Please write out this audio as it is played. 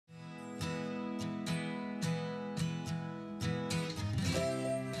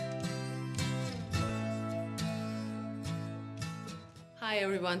Hi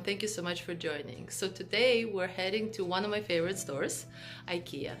everyone, thank you so much for joining. So today we're heading to one of my favorite stores,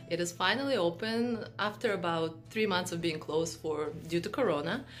 IKEA. It is finally open after about 3 months of being closed due to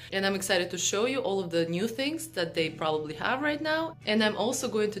Corona. And I'm excited to show you all of the new things that they probably have right now. And I'm also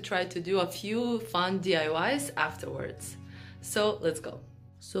going to try to do a few fun DIYs afterwards. So let's go.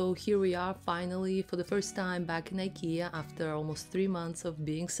 So here we are finally for the first time back in IKEA after almost 3 months of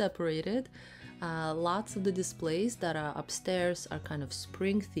being separated. Lots of the displays that are upstairs are kind of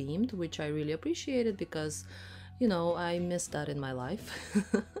spring themed, which I really appreciated because, you know, I missed that in my life.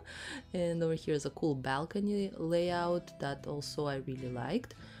 And over here is a cool balcony layout that also I really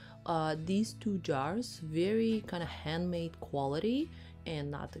liked. These two jars, very kind of handmade quality and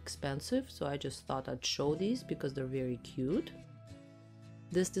not expensive, so I just thought I'd show these because they're very cute.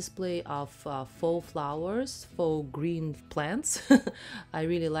 This display of faux flowers, faux green plants, I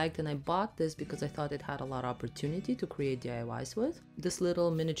really liked, and I bought this because I thought it had a lot of opportunity to create DIYs with. This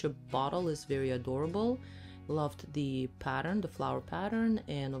little miniature bottle is very adorable. Loved the pattern, the flower pattern,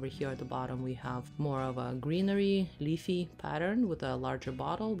 and over here at the bottom we have more of a greenery, leafy pattern with a larger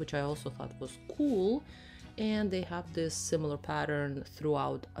bottle, which I also thought was cool. And they have this similar pattern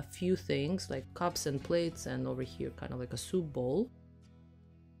throughout a few things like cups and plates, and over here kind of like a soup bowl.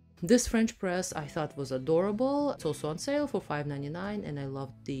 This French press I thought was adorable. It's also on sale for $5.99 and I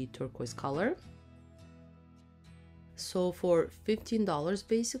loved the turquoise color. So for $15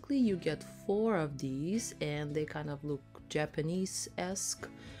 basically you get 4 of these and they kind of look Japanese-esque.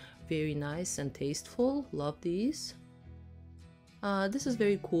 Very nice and tasteful. Love these. This is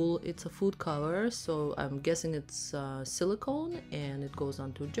very cool. It's a food cover, so I'm guessing it's silicone and it goes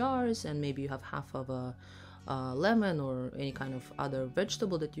onto jars, and maybe you have half of a lemon or any kind of other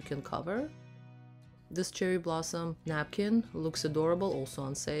vegetable that you can cover. This cherry blossom napkin looks adorable, also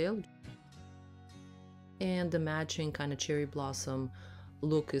on sale. And the matching kind of cherry blossom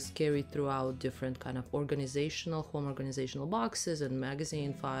look is carried throughout different kind of home organizational boxes and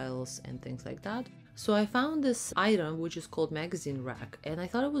magazine files and things like that. So I found this item which is called magazine rack, and I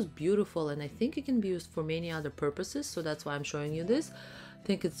thought it was beautiful, and I think it can be used for many other purposes, so that's why I'm showing you this. I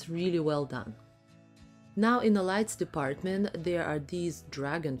think it's really well done. Now in the lights department there are these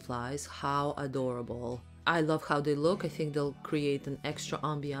dragonflies. How adorable. I love how they look. I think they'll create an extra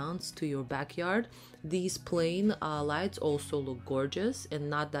ambiance to your backyard. These plain lights also look gorgeous and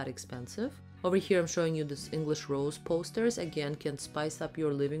not that expensive. Over here I'm showing you this English rose posters. Again, can spice up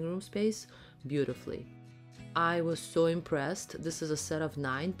your living room space beautifully. I was so impressed. This is a set of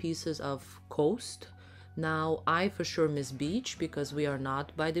 9 pieces of coast. Now I for sure miss beach because we are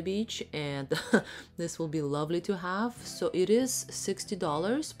not by the beach, and this will be lovely to have. So it is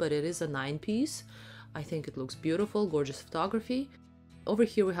 $60, but it is a 9-piece. I think it looks beautiful, gorgeous photography. Over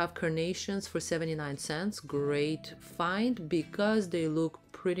here we have carnations for 79 cents. Great find because they look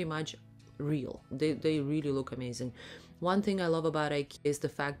pretty much real. They really look amazing. One thing I love about IKEA is the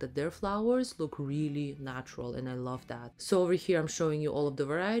fact that their flowers look really natural, and I love that. So over here I'm showing you all of the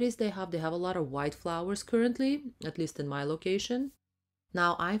varieties they have. They have a lot of white flowers currently, at least in my location.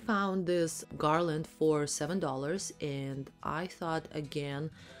 Now I found this garland for $7 and I thought again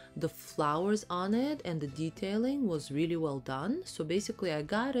the flowers on it and the detailing was really well done. So basically I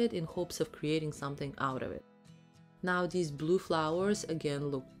got it in hopes of creating something out of it. Now these blue flowers again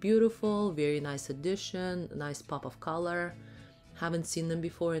look beautiful, very nice addition, nice pop of color. Haven't seen them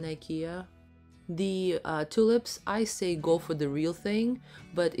before in IKEA. The tulips, I say go for the real thing,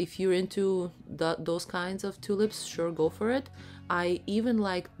 but if you're into those kinds of tulips, sure, go for it. I even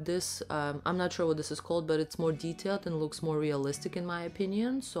like this, I'm not sure what this is called, but it's more detailed and looks more realistic in my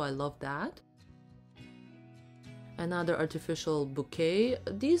opinion, so I love that. Another artificial bouquet.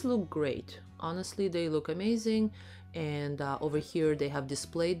 These look great. Honestly, they look amazing. And over here they have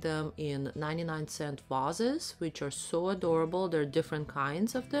displayed them in 99-cent vases, which are so adorable. There are different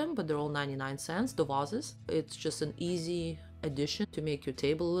kinds of them, but they're all 99 cents, the vases. It's just an easy addition to make your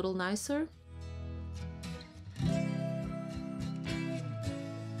table a little nicer.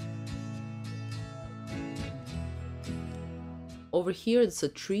 Over here it's a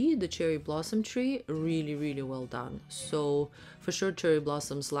tree, the cherry blossom tree, really well done. So for sure cherry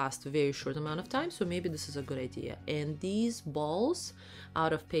blossoms last a very short amount of time, so maybe this is a good idea. And these balls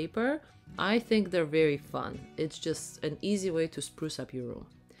out of paper, I think they're very fun. It's just an easy way to spruce up your room.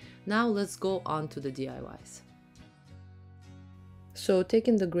 Now let's go on to the DIYs. So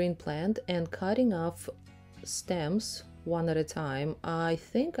taking the green plant and cutting off stems one at a time, I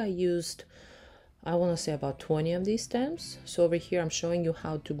think I used, I want to say about 20 of these stems. So over here I'm showing you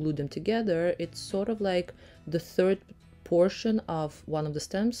how to glue them together. It's sort of like the third portion of one of the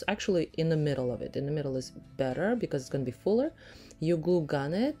stems, actually in the middle of it. In the middle is better because it's going to be fuller. You glue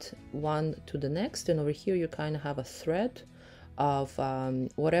gun it one to the next, and over here you kind of have a thread of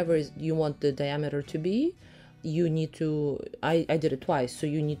whatever you want the diameter to be. You need to, I did it twice, so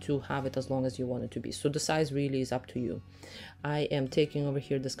you need to have it as long as you want it to be. So the size really is up to you. I am taking over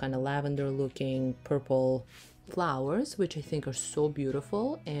here this kind of lavender looking purple flowers, which I think are so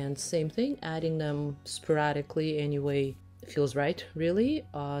beautiful, and same thing, adding them sporadically any way feels right, really,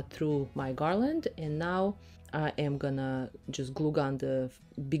 through my garland. And now I am gonna just glue gun the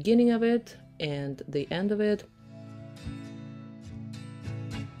beginning of it and the end of it.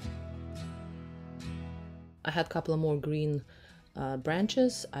 I had a couple of more green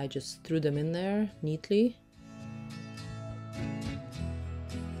branches. I just threw them in there neatly.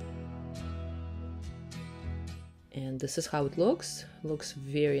 And this is how it looks. Looks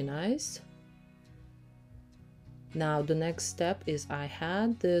very nice. Now the next step is I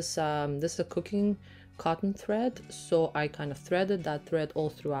had this, this is a cooking cotton thread. So I kind of threaded that thread all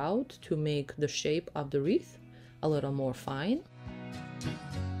throughout to make the shape of the wreath a little more fine.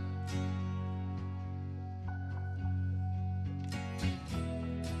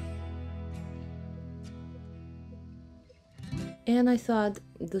 And I thought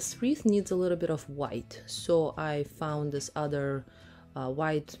this wreath needs a little bit of white, so I found this other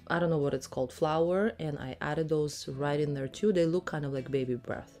white, I don't know what it's called, flower, and I added those right in there too. They look kind of like baby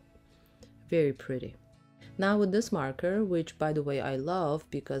breath. Very pretty. Now with this marker, which by the way I love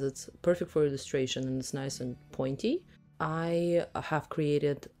because it's perfect for illustration and it's nice and pointy, I have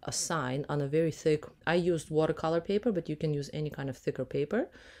created a sign on a very thick, I used watercolor paper, but you can use any kind of thicker paper.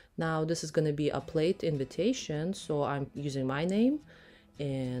 Now this is going to be a plate invitation, so I'm using my name,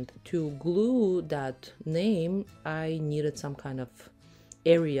 and to glue that name I needed some kind of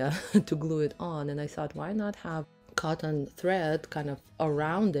area to glue it on, and I thought why not have cotton thread kind of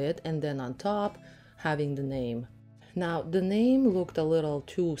around it and then on top having the name. Now the name looked a little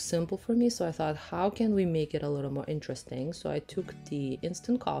too simple for me, so I thought how can we make it a little more interesting. So I took the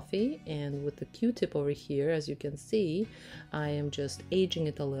instant coffee, and with the Q-tip over here, as you can see, I am just aging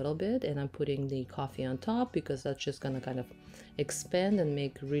it a little bit, and I'm putting the coffee on top because that's just gonna kind of expand and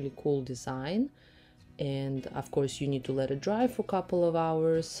make really cool design. And of course you need to let it dry for a couple of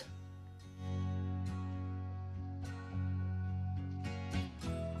hours.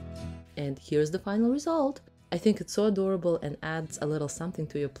 And here's the final result. I think it's so adorable and adds a little something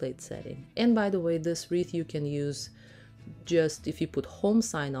to your plate setting. And by the way, this wreath you can use just if you put home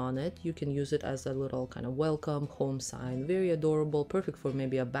sign on it, you can use it as a little kind of welcome home sign. Very adorable, perfect for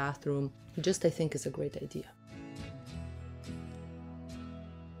maybe a bathroom. Just I think it's a great idea.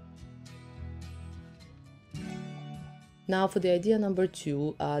 Now for the idea number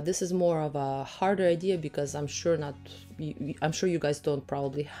 2, this is more of a harder idea because I'm sure you guys don't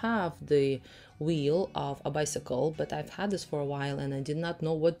probably have the wheel of a bicycle, but I've had this for a while and I did not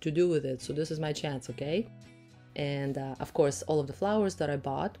know what to do with it, so this is my chance, okay? And of course all of the flowers that I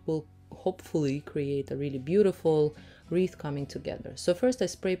bought will hopefully create a really beautiful wreath coming together. So first I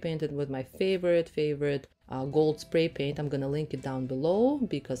spray painted with my favorite gold spray paint. I'm gonna link it down below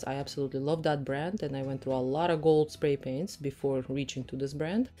because I absolutely love that brand, and I went through a lot of gold spray paints before reaching to this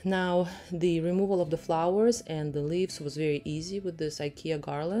brand. Now the removal of the flowers and the leaves was very easy with this IKEA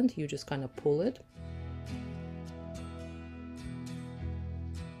garland. You just kind of pull it.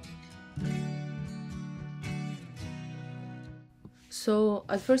 So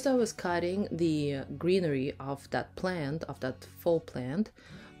at first I was cutting the greenery of that plant, of that faux plant,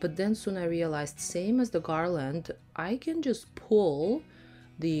 but then soon I realized, same as the garland, I can just pull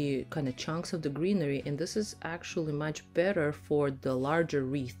the kind of chunks of the greenery, and this is actually much better for the larger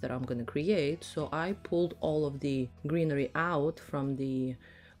wreath that I'm going to create. So I pulled all of the greenery out from the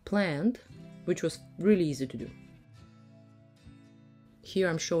plant, which was really easy to do. Here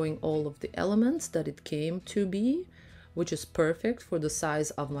I'm showing all of the elements that it came to be, which is perfect for the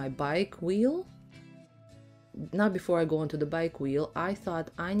size of my bike wheel. Now before I go onto the bike wheel, I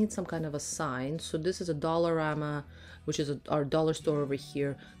thought I need some kind of a sign. So this is a Dollarama, which is our dollar store over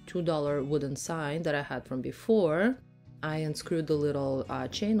here, $2 wooden sign that I had from before. I unscrewed the little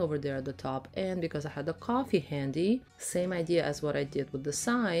chain over there at the top, and because I had the coffee handy, same idea as what I did with the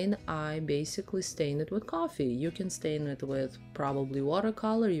sign, I basically stained it with coffee. You can stain it with probably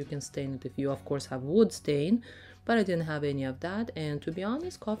watercolor, you can stain it if you of course have wood stain, but I didn't have any of that, and to be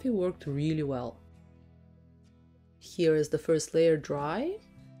honest, coffee worked really well. Here is the first layer dry.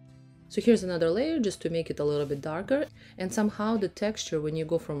 So here's another layer just to make it a little bit darker, and somehow the texture, when you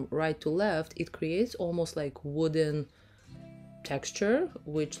go from right to left, it creates almost like wooden texture,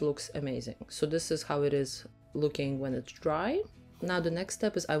 which looks amazing. So this is how it is looking when it's dry. Now the next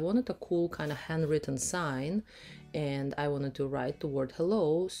step is I wanted a cool kind of handwritten sign, and I wanted to write the word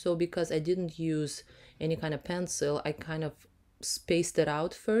hello. So because I didn't use any kind of pencil, I kind of spaced it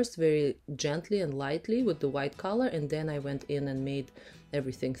out first very gently and lightly with the white color, and then I went in and made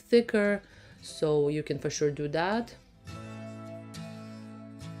everything thicker. So you can for sure do that.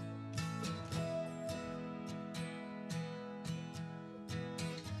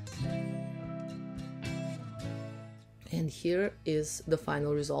 And here is the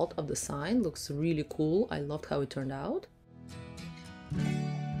final result of the sign. Looks really cool. I loved how it turned out.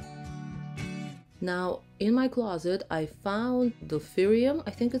 Now in my closet I found the Firium,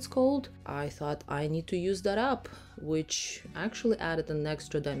 I think it's called. I thought I need to use that up, which actually added an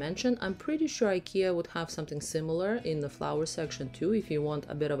extra dimension. I'm pretty sure IKEA would have something similar in the flower section too, if you want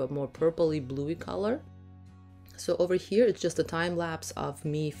a bit of a more purpley bluey color. So over here it's just a time lapse of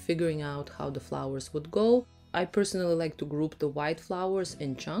me figuring out how the flowers would go. I personally like to group the white flowers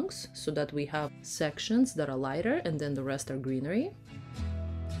in chunks so that we have sections that are lighter and then the rest are greenery.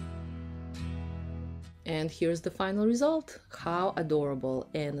 And here's the final result. How adorable,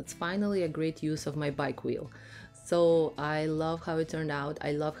 and it's finally a great use of my bike wheel. So I love how it turned out.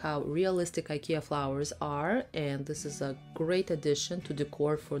 I love how realistic IKEA flowers are, and this is a great addition to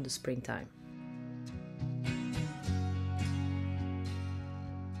decor for the springtime.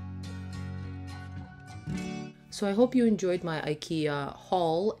 So I hope you enjoyed my IKEA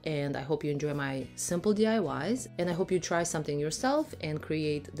haul, and I hope you enjoy my simple DIYs, and I hope you try something yourself and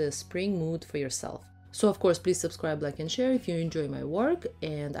create the spring mood for yourself. So of course, please subscribe, like, and share if you enjoy my work,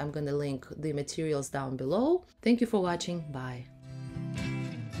 and I'm gonna link the materials down below. Thank you for watching. Bye.